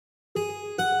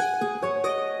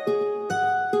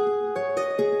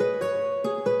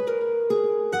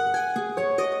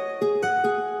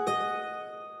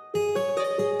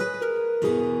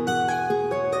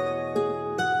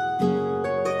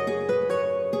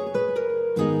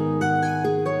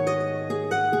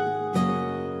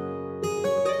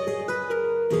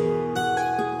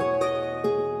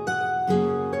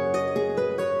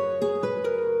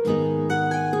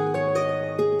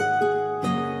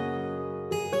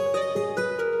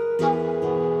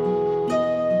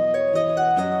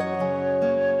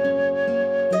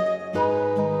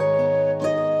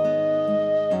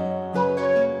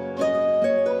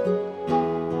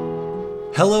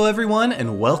Hello everyone,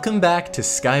 and welcome back to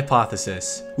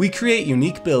Skypothesis. We create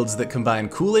unique builds that combine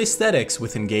cool aesthetics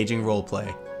with engaging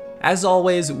roleplay. As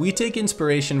always, we take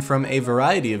inspiration from a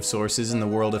variety of sources in the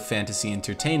world of fantasy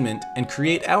entertainment and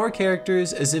create our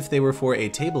characters as if they were for a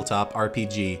tabletop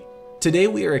RPG. Today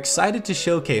we are excited to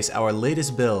showcase our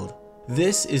latest build.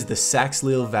 This is the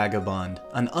Saxhleel Vagabond,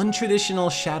 an untraditional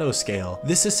Shadowscale.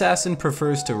 This assassin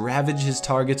prefers to ravage his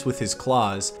targets with his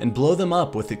claws and blow them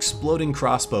up with exploding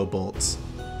crossbow bolts.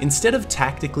 Instead of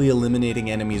tactically eliminating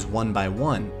enemies one by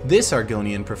one, this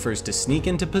Argonian prefers to sneak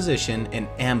into position and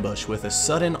ambush with a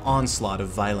sudden onslaught of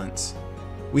violence.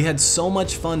 We had so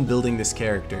much fun building this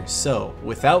character, so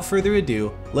without further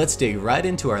ado, let's dig right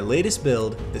into our latest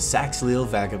build, the Saxhleel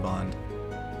Vagabond.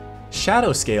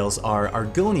 Shadowscales are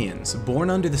Argonians born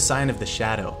under the sign of the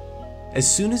Shadow.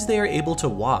 As soon as they are able to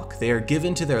walk, they are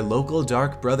given to their local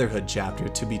Dark Brotherhood chapter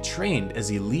to be trained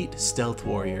as elite stealth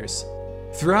warriors.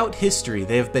 Throughout history,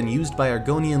 they have been used by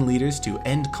Argonian leaders to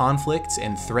end conflicts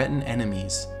and threaten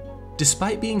enemies.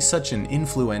 Despite being such an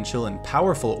influential and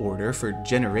powerful order for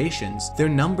generations, their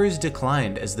numbers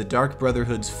declined as the Dark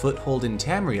Brotherhood's foothold in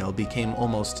Tamriel became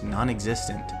almost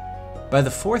non-existent. By the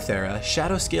 4th era,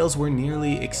 Shadowscales were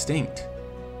nearly extinct.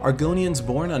 Argonians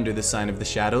born under the sign of the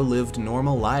Shadow lived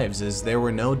normal lives as there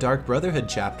were no Dark Brotherhood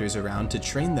chapters around to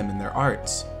train them in their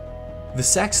arts. The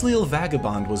Saxhleel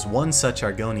Vagabond was one such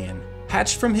Argonian.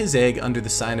 Hatched from his egg under the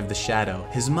sign of the Shadow,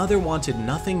 his mother wanted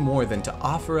nothing more than to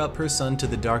offer up her son to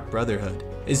the Dark Brotherhood,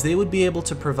 as they would be able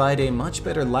to provide a much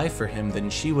better life for him than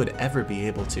she would ever be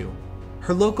able to.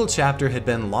 Her local chapter had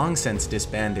been long since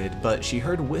disbanded, but she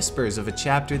heard whispers of a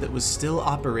chapter that was still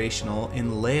operational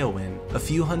in Leowin, a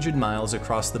few hundred miles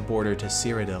across the border to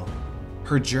Cyrodiil.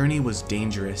 Her journey was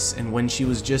dangerous, and when she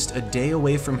was just a day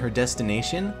away from her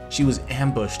destination, she was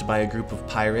ambushed by a group of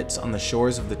pirates on the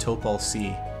shores of the Topal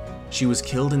Sea. She was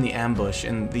killed in the ambush,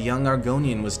 and the young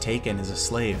Argonian was taken as a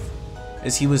slave.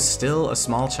 As he was still a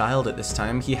small child at this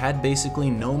time, he had basically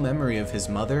no memory of his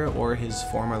mother or his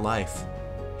former life.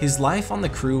 His life on the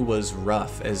crew was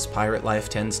rough, as pirate life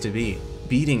tends to be.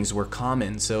 Beatings were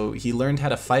common, so he learned how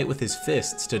to fight with his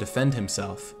fists to defend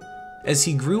himself. As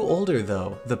he grew older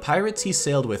though, the pirates he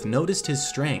sailed with noticed his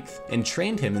strength and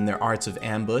trained him in their arts of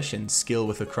ambush and skill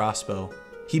with a crossbow.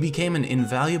 He became an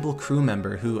invaluable crew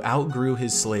member who outgrew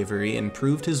his slavery and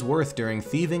proved his worth during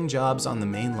thieving jobs on the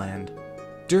mainland.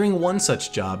 During one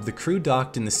such job, the crew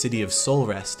docked in the city of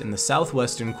Solrest in the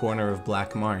southwestern corner of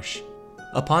Black Marsh.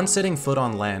 Upon setting foot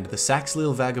on land, the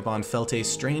Saxhleel Vagabond felt a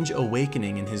strange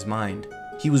awakening in his mind.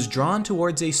 He was drawn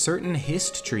towards a certain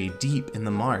hist tree deep in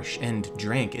the marsh and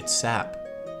drank its sap.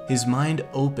 His mind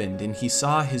opened and he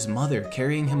saw his mother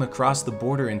carrying him across the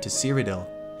border into Cyrodiil.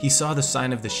 He saw the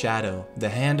sign of the Shadow, the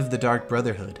hand of the Dark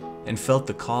Brotherhood, and felt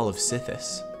the call of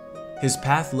Sithis. His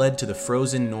path led to the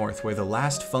frozen north where the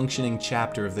last functioning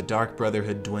chapter of the Dark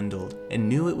Brotherhood dwindled, and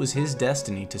knew it was his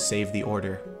destiny to save the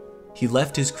Order. He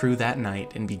left his crew that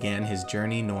night and began his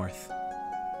journey north.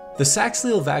 The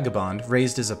Saxhleel Vagabond,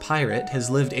 raised as a pirate, has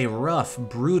lived a rough,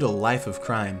 brutal life of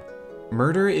crime.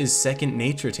 Murder is second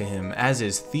nature to him, as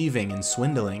is thieving and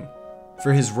swindling.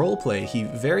 For his roleplay, he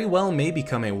very well may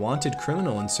become a wanted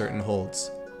criminal in certain holds.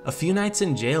 A few nights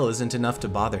in jail isn't enough to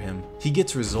bother him. He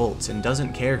gets results and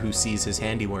doesn't care who sees his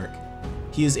handiwork.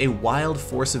 He is a wild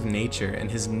force of nature and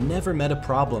has never met a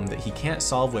problem that he can't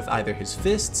solve with either his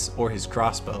fists or his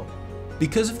crossbow.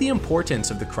 Because of the importance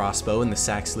of the crossbow in the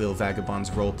Saxhleel Vagabond's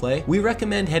roleplay, we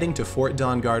recommend heading to Fort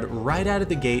Dawnguard right out of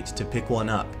the gate to pick one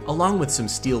up, along with some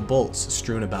steel bolts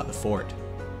strewn about the fort.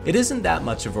 It isn't that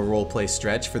much of a roleplay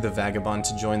stretch for the Vagabond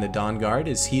to join the Dawnguard,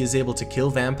 as he is able to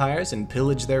kill vampires and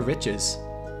pillage their riches.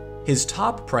 His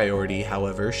top priority,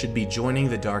 however, should be joining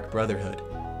the Dark Brotherhood.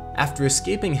 After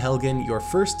escaping Helgen, your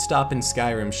first stop in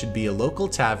Skyrim should be a local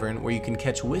tavern where you can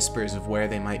catch whispers of where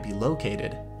they might be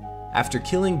located. After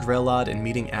killing Grelod and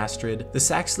meeting Astrid, the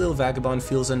Saxhleel Vagabond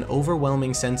feels an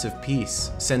overwhelming sense of peace,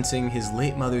 sensing his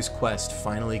late mother's quest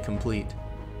finally complete.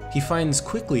 He finds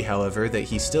quickly, however, that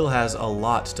he still has a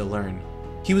lot to learn.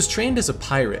 He was trained as a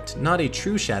pirate, not a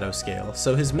true Shadowscale,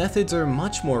 so his methods are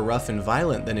much more rough and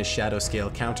violent than his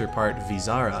Shadowscale counterpart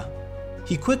Vizara.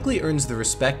 He quickly earns the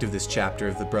respect of this chapter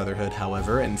of the Brotherhood,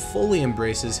 however, and fully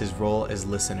embraces his role as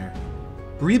listener.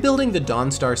 Rebuilding the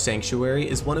Dawnstar Sanctuary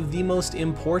is one of the most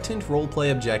important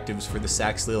roleplay objectives for the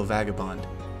Saxhleel Vagabond.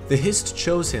 The Hist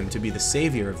chose him to be the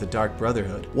savior of the Dark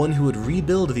Brotherhood, one who would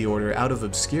rebuild the Order out of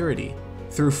obscurity.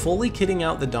 Through fully kitting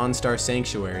out the Dawnstar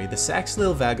Sanctuary, the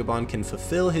Saxhleel Vagabond can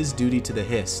fulfill his duty to the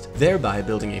Hist, thereby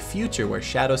building a future where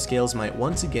Shadowscales might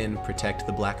once again protect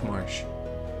the Black Marsh.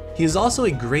 He is also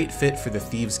a great fit for the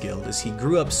Thieves Guild, as he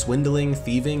grew up swindling,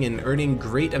 thieving, and earning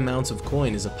great amounts of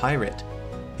coin as a pirate.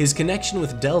 His connection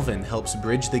with Delvin helps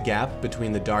bridge the gap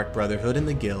between the Dark Brotherhood and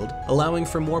the Guild, allowing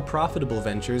for more profitable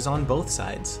ventures on both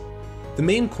sides. The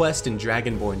main quest and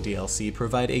Dragonborn DLC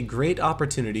provide a great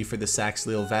opportunity for the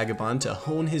Saxhleel Vagabond to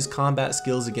hone his combat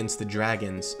skills against the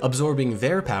dragons, absorbing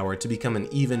their power to become an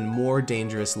even more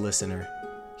dangerous listener.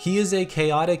 He is a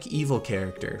chaotic evil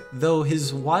character, though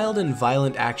his wild and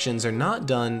violent actions are not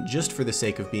done just for the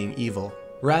sake of being evil.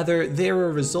 Rather, they are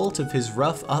a result of his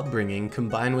rough upbringing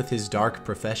combined with his dark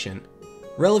profession.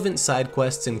 Relevant side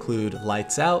quests include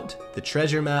Lights Out, the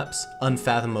Treasure Maps,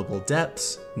 Unfathomable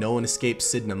Depths, No One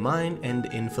Escapes Sidna Mine,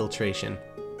 and Infiltration.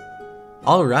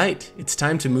 Alright, it's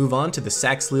time to move on to the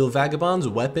Saxhleel Vagabond's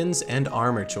weapons and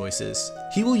armor choices.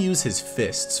 He will use his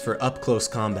fists for up-close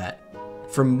combat.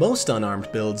 For most unarmed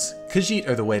builds, Khajiit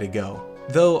are the way to go,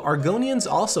 though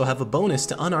Argonians also have a bonus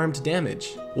to unarmed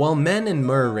damage. While Men and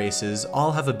Mer races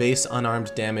all have a base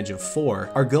unarmed damage of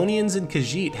 4, Argonians and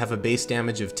Khajiit have a base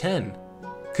damage of 10.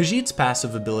 Khajiit's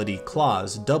passive ability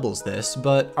Claws doubles this,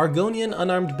 but Argonian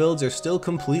unarmed builds are still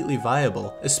completely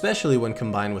viable, especially when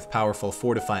combined with powerful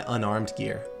Fortify unarmed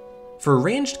gear. For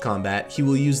ranged combat, he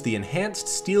will use the enhanced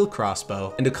steel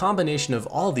crossbow and a combination of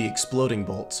all the exploding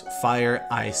bolts, fire,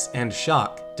 ice, and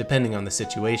shock, depending on the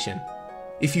situation.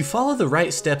 If you follow the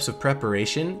right steps of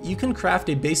preparation, you can craft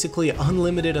a basically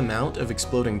unlimited amount of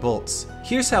exploding bolts.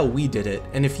 Here's how we did it,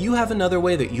 and if you have another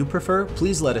way that you prefer,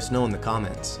 please let us know in the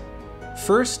comments.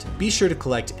 First, be sure to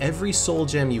collect every soul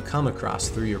gem you come across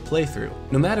through your playthrough,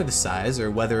 no matter the size or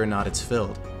whether or not it's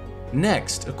filled.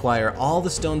 Next, acquire all the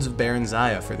Stones of Baron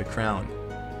Zaya for the crown.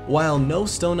 While no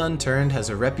stone unturned has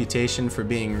a reputation for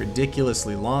being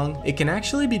ridiculously long, it can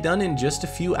actually be done in just a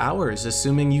few hours,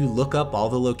 assuming you look up all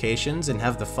the locations and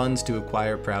have the funds to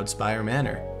acquire Proudspire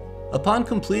Manor. Upon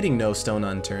completing No Stone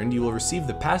Unturned, you will receive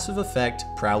the passive effect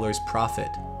Prowler's Profit,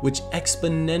 which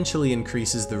exponentially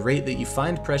increases the rate that you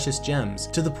find precious gems,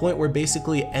 to the point where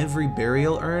basically every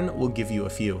burial urn will give you a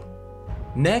few.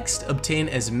 Next, obtain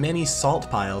as many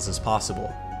salt piles as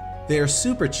possible. They are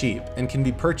super cheap and can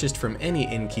be purchased from any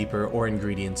innkeeper or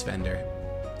ingredients vendor.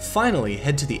 Finally,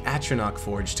 head to the Atronach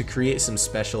Forge to create some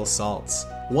special salts.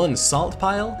 One salt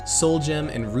pile, soul gem,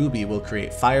 and ruby will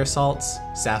create fire salts,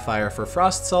 sapphire for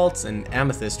frost salts, and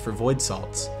amethyst for void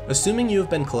salts. Assuming you have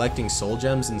been collecting soul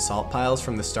gems and salt piles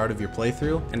from the start of your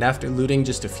playthrough, and after looting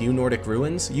just a few Nordic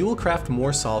ruins, you will craft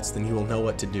more salts than you will know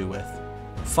what to do with.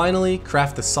 Finally,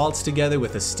 craft the salts together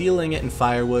with a steel ingot and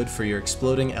firewood for your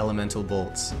exploding elemental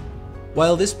bolts.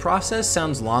 While this process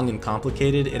sounds long and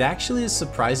complicated, it actually is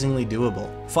surprisingly doable.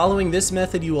 Following this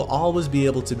method, you will always be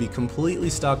able to be completely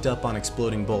stocked up on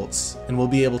exploding bolts, and will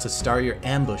be able to start your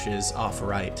ambushes off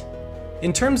right.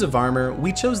 In terms of armor,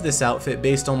 we chose this outfit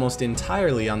based almost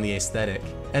entirely on the aesthetic,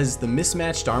 as the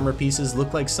mismatched armor pieces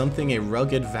look like something a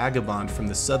rugged vagabond from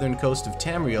the southern coast of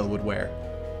Tamriel would wear.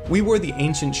 We wore the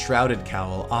Ancient Shrouded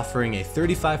Cowl, offering a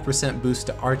 35% boost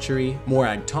to archery,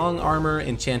 Morag Tong armor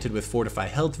enchanted with Fortify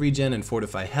Health regen and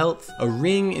Fortify Health, a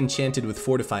ring enchanted with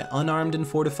Fortify Unarmed and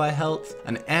Fortify Health,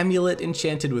 an amulet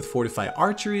enchanted with Fortify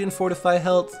Archery and Fortify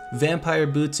Health, vampire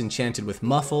boots enchanted with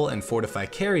Muffle and Fortify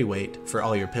Carry Weight for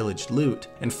all your pillaged loot,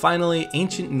 and finally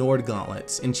Ancient Nord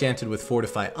gauntlets enchanted with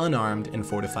Fortify Unarmed and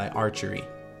Fortify Archery.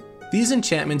 These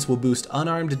enchantments will boost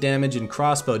unarmed damage and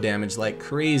crossbow damage like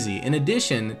crazy, in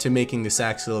addition to making the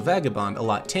Saxhleel Vagabond a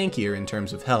lot tankier in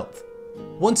terms of health.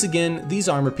 Once again, these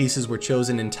armor pieces were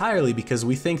chosen entirely because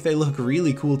we think they look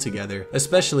really cool together,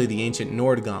 especially the Ancient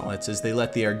Nord gauntlets, as they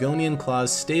let the Argonian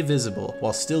claws stay visible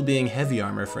while still being heavy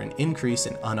armor for an increase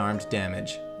in unarmed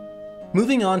damage.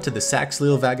 Moving on to the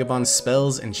Saxhleel Vagabond's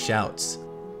spells and shouts.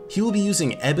 He will be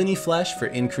using Ebony Flesh for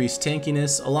increased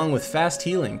tankiness, along with fast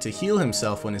healing to heal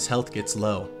himself when his health gets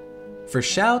low. For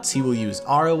shouts, he will use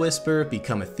Aura Whisper,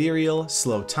 Become Ethereal,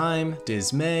 Slow Time,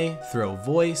 Dismay, Throw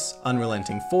Voice,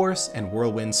 Unrelenting Force, and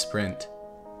Whirlwind Sprint.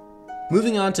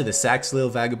 Moving on to the Saxhleel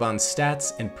Vagabond's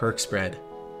stats and perk spread.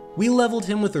 We leveled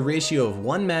him with a ratio of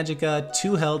 1 Magicka,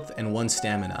 2 Health, and 1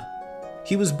 Stamina.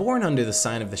 He was born under the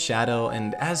sign of the Shadow,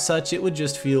 and as such it would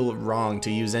just feel wrong to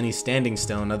use any standing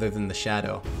stone other than the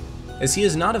Shadow. As he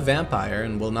is not a vampire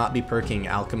and will not be perking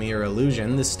Alchemy or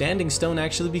Illusion, the standing stone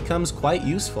actually becomes quite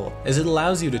useful, as it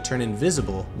allows you to turn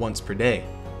invisible once per day.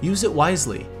 Use it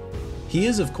wisely. He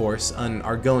is of course an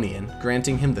Argonian,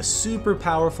 granting him the super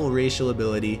powerful racial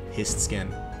ability Hist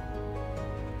Skin.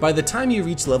 By the time you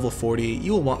reach level 40,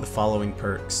 you will want the following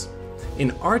perks.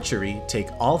 In Archery, take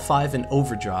all 5 in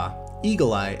Overdraw,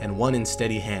 Eagle Eye, and 1 in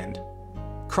Steady Hand.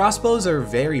 Crossbows are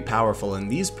very powerful, and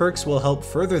these perks will help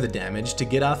further the damage to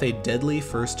get off a deadly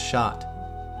first shot.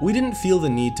 We didn't feel the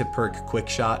need to perk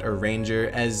Quickshot or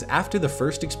Ranger, as after the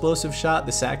first explosive shot,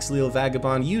 the Saxhleel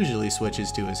Vagabond usually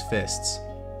switches to his fists.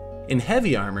 In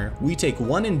heavy armor, we take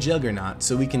 1 in Juggernaut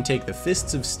so we can take the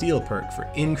Fists of Steel perk for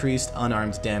increased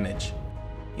unarmed damage.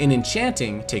 In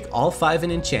enchanting, take all 5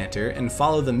 in Enchanter and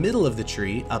follow the middle of the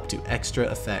tree up to extra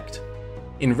effect.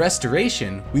 In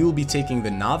restoration, we will be taking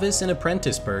the Novice and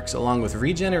Apprentice perks along with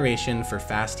regeneration for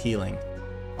fast healing.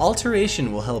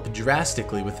 Alteration will help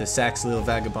drastically with the Saxhleel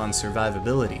Vagabond's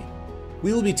survivability.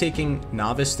 We will be taking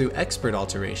Novice through Expert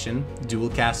Alteration, Dual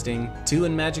Casting, 2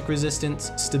 in Magic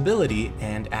Resistance, Stability,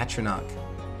 and Atronach.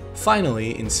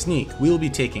 Finally, in Sneak, we will be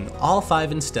taking all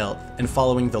 5 in Stealth and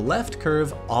following the left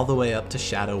curve all the way up to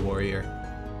Shadow Warrior.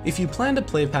 If you plan to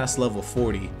play past level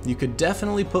 40, you could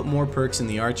definitely put more perks in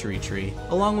the Archery tree,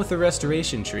 along with the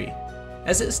Restoration tree.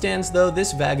 As it stands though,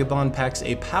 this Vagabond packs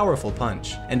a powerful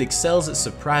punch, and excels at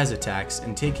surprise attacks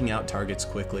and taking out targets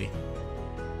quickly.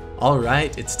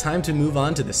 Alright, it's time to move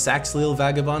on to the Saxhleel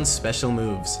Vagabond's special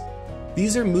moves.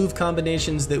 These are move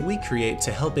combinations that we create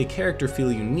to help a character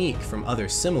feel unique from other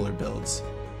similar builds.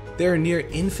 There are near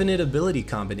infinite ability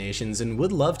combinations and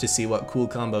would love to see what cool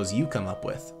combos you come up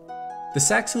with. The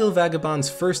Saxhleel Vagabond's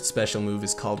first special move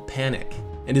is called Panic,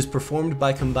 and is performed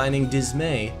by combining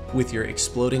Dismay with your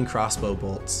exploding crossbow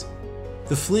bolts.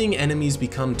 The fleeing enemies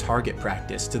become target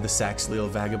practice to the Saxhleel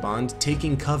Vagabond,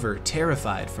 taking cover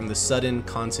terrified from the sudden,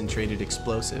 concentrated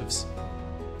explosives.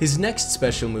 His next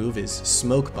special move is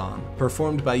Smoke Bomb,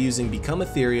 performed by using Become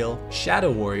Ethereal,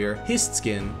 Shadow Warrior, Hist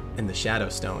Skin, and the Shadow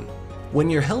Stone. When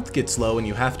your health gets low and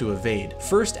you have to evade,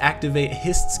 first activate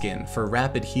Hist Skin for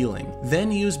rapid healing,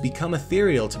 then use Become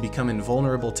Ethereal to become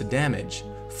invulnerable to damage,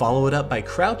 follow it up by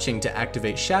crouching to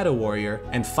activate Shadow Warrior,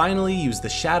 and finally use the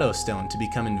Shadow Stone to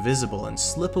become invisible and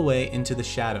slip away into the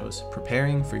shadows,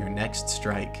 preparing for your next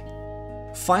strike.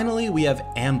 Finally, we have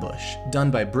Ambush, done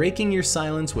by breaking your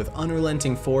silence with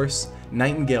Unrelenting Force,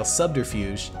 Nightingale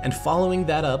Subterfuge, and following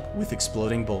that up with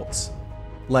Exploding Bolts.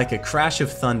 Like a crash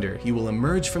of thunder, you will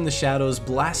emerge from the shadows,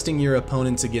 blasting your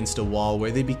opponents against a wall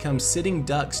where they become sitting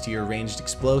ducks to your ranged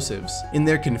explosives. In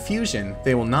their confusion,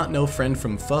 they will not know friend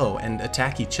from foe and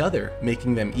attack each other,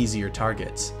 making them easier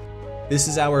targets. This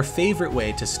is our favorite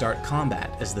way to start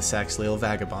combat as the Saxhleel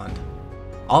Vagabond.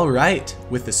 Alright,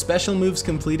 with the special moves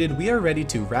completed, we are ready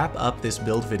to wrap up this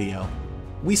build video.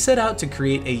 We set out to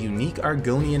create a unique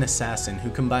Argonian assassin who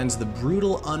combines the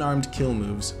brutal unarmed kill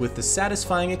moves with the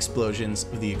satisfying explosions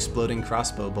of the exploding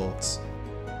crossbow bolts.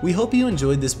 We hope you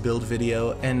enjoyed this build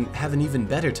video and have an even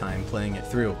better time playing it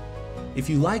through.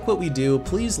 If you like what we do,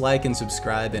 please like and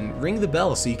subscribe and ring the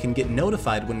bell so you can get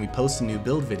notified when we post a new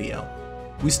build video.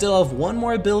 We still have one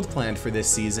more build planned for this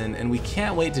season and we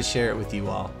can't wait to share it with you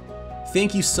all.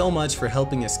 Thank you so much for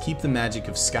helping us keep the magic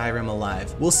of Skyrim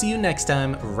alive. We'll see you next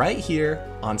time right here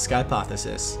on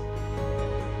Skypothesis.